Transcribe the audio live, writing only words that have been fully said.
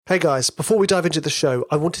Hey guys, before we dive into the show,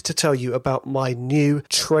 I wanted to tell you about my new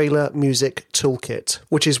trailer music toolkit,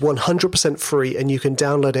 which is 100% free and you can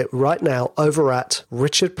download it right now over at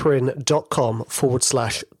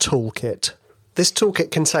richardpryn.com/toolkit. This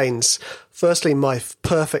toolkit contains, firstly, my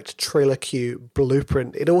perfect trailer cue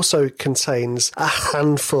blueprint. It also contains a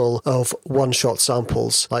handful of one-shot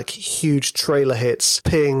samples, like huge trailer hits,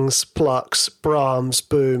 pings, plucks, brahms,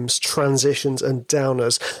 booms, transitions, and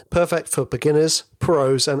downers. Perfect for beginners,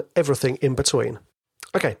 pros, and everything in between.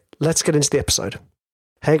 Okay, let's get into the episode.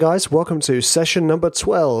 Hey guys, welcome to session number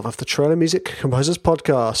 12 of the Trailer Music Composers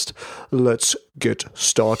Podcast. Let's get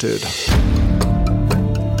started.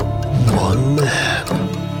 One man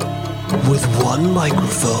with one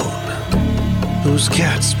microphone, whose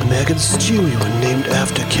cats Meg and Stewie were named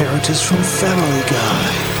after characters from Family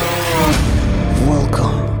Guy.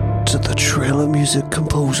 Welcome to the Trailer Music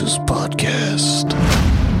Composers Podcast.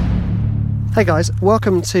 Hey guys,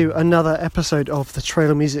 welcome to another episode of the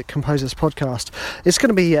Trailer Music Composers Podcast. It's going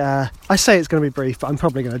to be, I say it's going to be brief, but I'm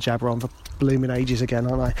probably going to jabber on for blooming ages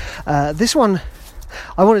again, aren't I? This one,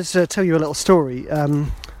 I wanted to tell you a little story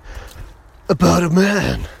about a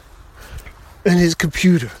man and his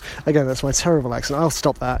computer. Again, that's my terrible accent. I'll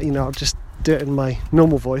stop that. I'll just do it in my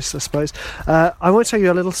normal voice, I suppose. I want to tell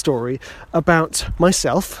you a little story about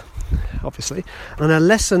myself, obviously, and a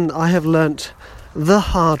lesson I have learnt the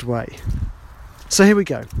hard way. So here we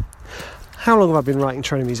go. How long have I been writing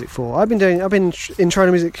trailer music for? I've been in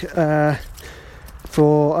trailer music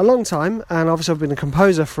for a long time, and obviously I've been a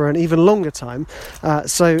composer for an even longer time.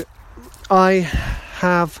 So I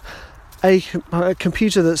have a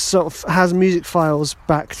computer that sort of has music files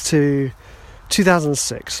back to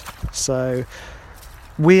 2006. So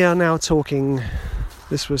we are now talking,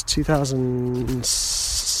 this was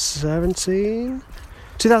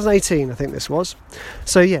 2018 I think this was.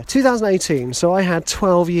 So yeah, 2018. So I had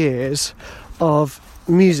 12 years of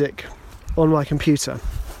music on my computer.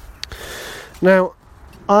 Now,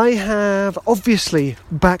 I have obviously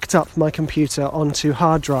backed up my computer onto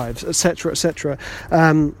hard drives, etc., etc.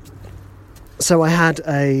 So I had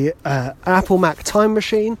a Apple Mac time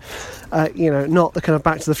machine, not the kind of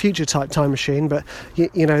Back to the Future type time machine, but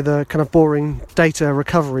the kind of boring data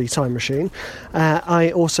recovery time machine.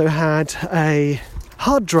 I also had a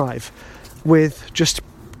hard drive with just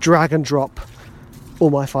drag and drop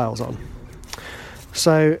all my files on.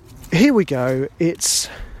 So here we go. It's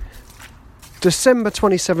December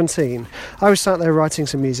 2017. I was sat there writing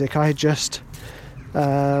some music. I had just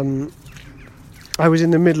I was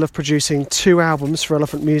in the middle of producing 2 albums for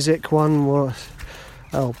Elephant Music. One was,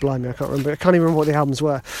 oh blimey, I can't remember. I can't even remember what the albums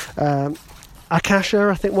were. Akasha,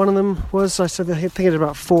 I think one of them was. I think I did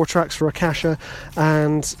about 4 tracks for Akasha,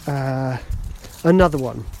 and another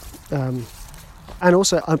one. And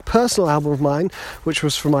also a personal album of mine, which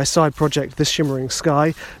was for my side project, This Shimmering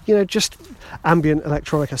Sky. Just ambient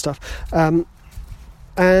electronica stuff. And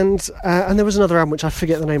there was another album which I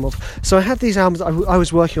forget the name of. So I had these albums I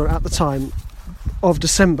was working on at the time of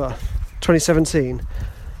December 2017.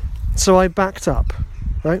 So I backed up,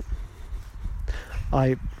 right?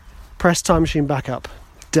 I pressed Time Machine back up.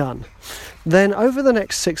 Done. Then over the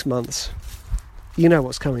next 6 months, you know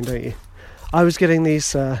what's coming, don't you? I was getting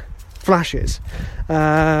these flashes.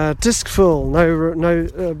 Disk full,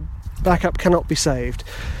 no backup cannot be saved.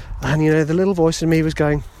 And the little voice in me was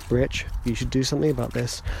going, Rich, you should do something about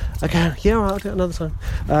this. Okay, yeah, all right, I'll do it another time.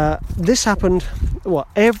 This happened,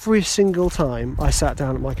 every single time I sat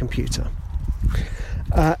down at my computer.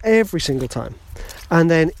 Every single time.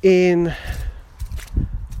 And then in,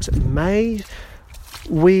 was it May?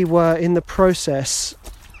 We were in the process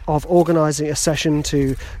of organising a session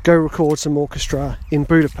to go record some orchestra in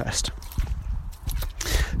Budapest.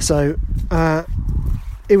 So,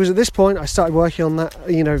 it was at this point I started working on that,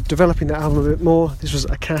 developing that album a bit more. This was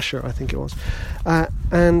Akasha, I think it was.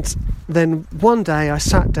 And then one day I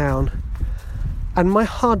sat down and my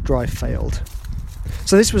hard drive failed.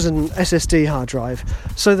 So this was an SSD hard drive.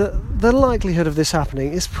 So the likelihood of this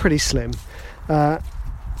happening is pretty slim. But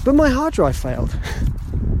my hard drive failed.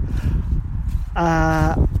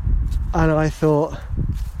 And I thought,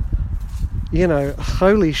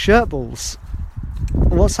 holy shirtballs,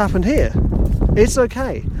 what's happened here? It's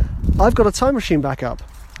okay. I've got a time machine backup.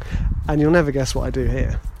 And you'll never guess what I do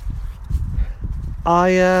here.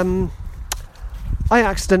 I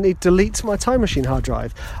accidentally delete my time machine hard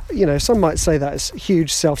drive. Some might say that is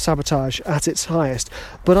huge self-sabotage at its highest.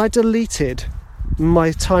 But I deleted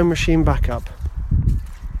my time machine backup.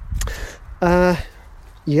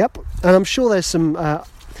 Yep. And I'm sure there's some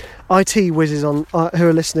IT whizzes on who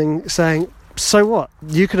are listening saying, so what?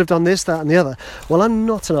 You could have done this, that and the other. Well, I'm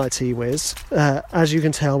not an IT whiz, as you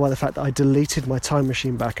can tell by the fact that I deleted my Time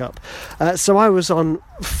Machine backup. So I was on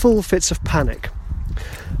full fits of panic.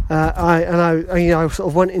 I sort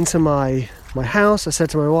of went into my house. I said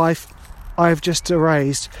to my wife, I've just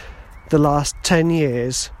erased the last 10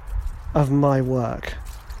 years of my work.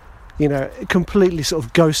 Completely sort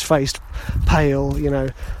of ghost-faced, pale,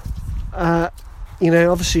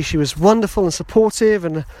 obviously she was wonderful and supportive,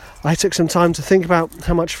 and I took some time to think about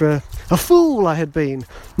how much of a fool I had been,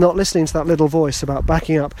 not listening to that little voice about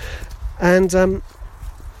backing up. And a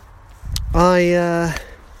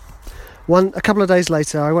couple of days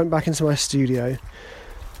later, I went back into my studio,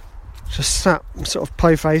 just sat sort of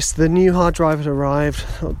po-faced. The new hard drive had arrived.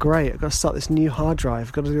 Oh, great, I've got to start this new hard drive,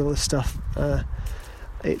 I've got to do all this stuff.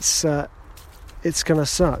 It's going to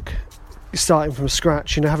suck. Starting from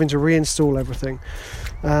scratch, having to reinstall everything,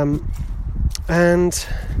 and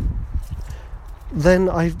then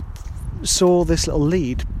I saw this little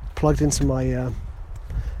lead plugged into my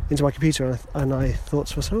computer, and I thought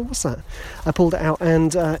to myself, what's that? I pulled it out,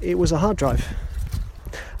 and it was a hard drive.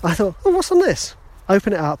 I thought, what's on this?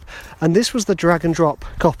 Open it up, and this was the drag and drop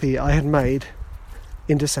copy I had made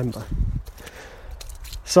in December.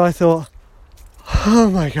 So I thought, oh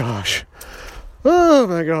my gosh,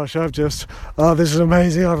 this is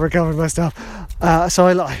amazing, I've recovered my stuff. So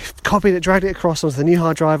I copied it, dragged it across onto the new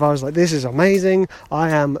hard drive. I was like, this is amazing, I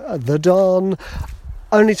am the Don.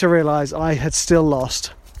 Only to realise I had still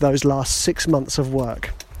lost those last 6 months of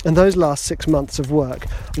work. And those last 6 months of work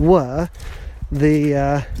were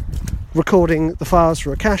the recording the files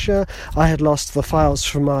for Akasha. I had lost the files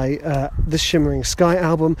for my This Shimmering Sky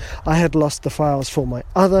album. I had lost the files for my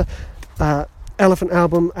other Elephant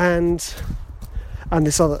album, and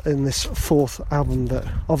this fourth album that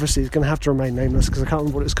obviously is going to have to remain nameless because I can't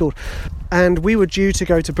remember what it's called. And we were due to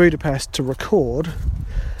go to Budapest to record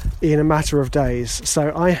in a matter of days.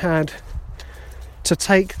 So I had to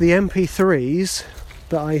take the MP3s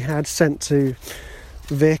that I had sent to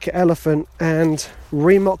Vic, Elephant, and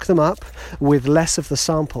remock them up with less of the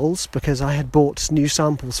samples, because I had bought new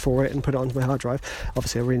samples for it and put it onto my hard drive.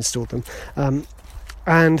 Obviously I reinstalled them,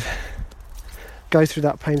 and go through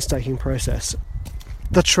that painstaking process.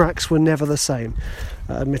 The tracks were never the same,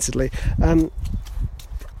 admittedly. And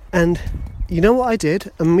you know what I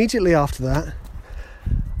did? Immediately after that,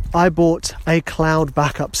 I bought a cloud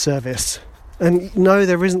backup service. And no,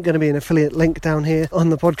 there isn't going to be an affiliate link down here on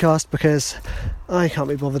the podcast because I can't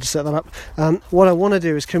be bothered to set that up. What I want to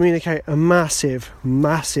do is communicate a massive,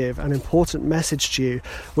 massive and important message to you,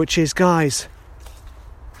 which is, guys,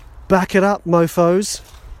 back it up, mofos.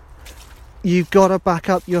 You've got to back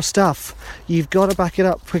up your stuff. You've got to back it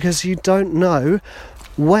up, because you don't know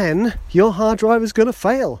when your hard drive is going to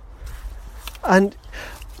fail. And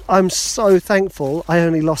I'm so thankful I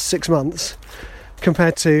only lost 6 months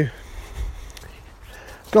compared to,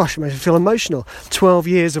 gosh, it makes me feel emotional, 12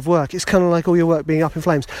 years of work. It's kind of like all your work being up in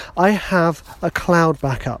flames. I have a cloud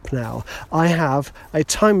backup now. I have a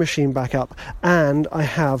Time Machine backup, and I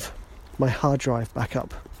have my hard drive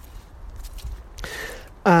backup.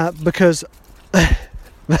 Because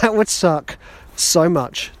that would suck so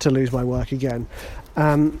much to lose my work again.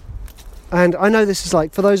 And I know this is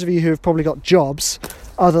like, for those of you who have probably got jobs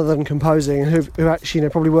other than composing, and who actually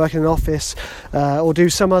probably work in an office or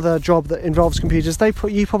do some other job that involves computers,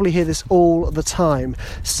 you probably hear this all the time.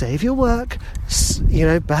 Save your work,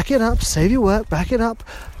 back it up, save your work, back it up.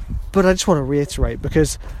 But I just want to reiterate,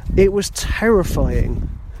 because it was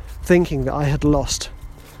terrifying thinking that I had lost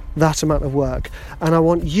that amount of work, and I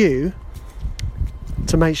want you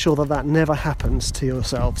to make sure that never happens to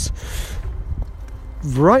yourselves.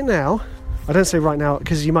 Right now, I don't say right now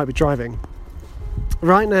because you might be driving.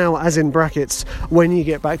 Right now, as in brackets, when you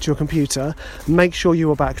get back to your computer, make sure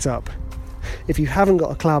you are backed up. If you haven't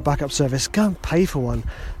got a cloud backup service, go and pay for one.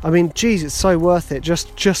 I mean, geez, it's so worth it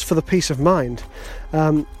just for the peace of mind.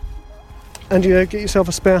 And get yourself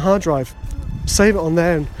a spare hard drive, save it on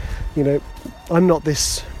there. And I'm not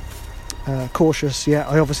this cautious yet.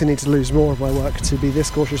 I obviously need to lose more of my work to be this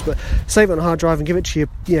cautious, but save it on a hard drive and give it to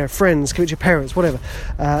your friends, give it to your parents, whatever.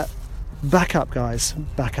 Back up, guys.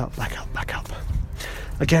 Back up.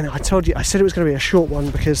 Again, I said it was going to be a short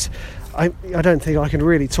one because I don't think I can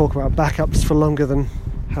really talk about backups for longer than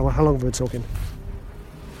how long have we been talking?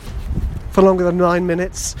 For longer than 9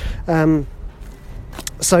 minutes.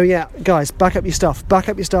 So yeah, guys, back up your stuff.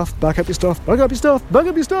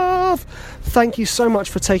 Thank you so much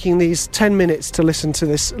for taking these 10 minutes to listen to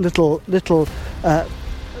this little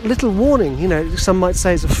warning. Some might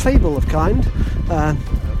say it's a fable of kind.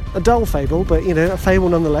 a dull fable, but a fable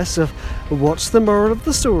nonetheless of what's the moral of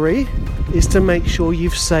the story is to make sure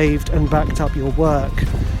you've saved and backed up your work.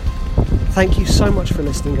 Thank you so much for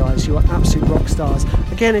listening, guys. You are absolute rock stars.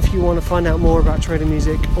 Again, if you want to find out more about Trailer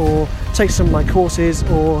Music, or take some of my courses,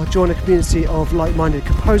 or join a community of like-minded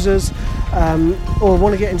composers, or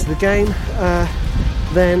want to get into the game,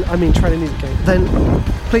 Trailer Music game, then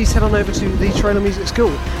please head on over to the Trailer Music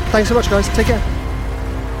School. Thanks so much, guys. Take care.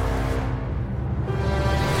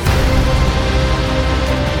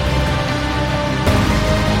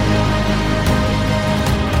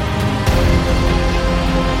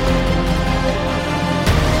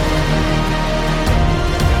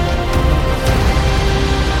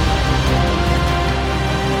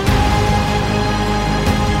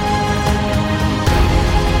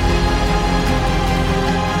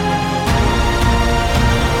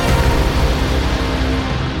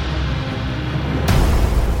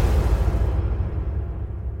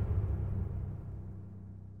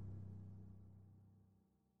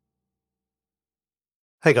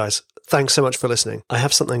 Hey guys, thanks so much for listening. I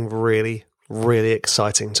have something really, really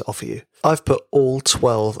exciting to offer you. I've put all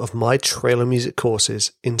 12 of my Trailer Music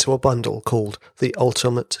courses into a bundle called the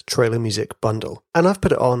Ultimate Trailer Music Bundle. And I've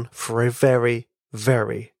put it on for a very,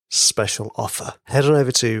 very special offer. Head on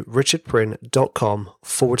over to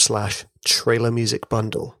richardpryn.com/Trailer Music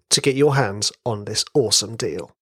Bundle to get your hands on this awesome deal.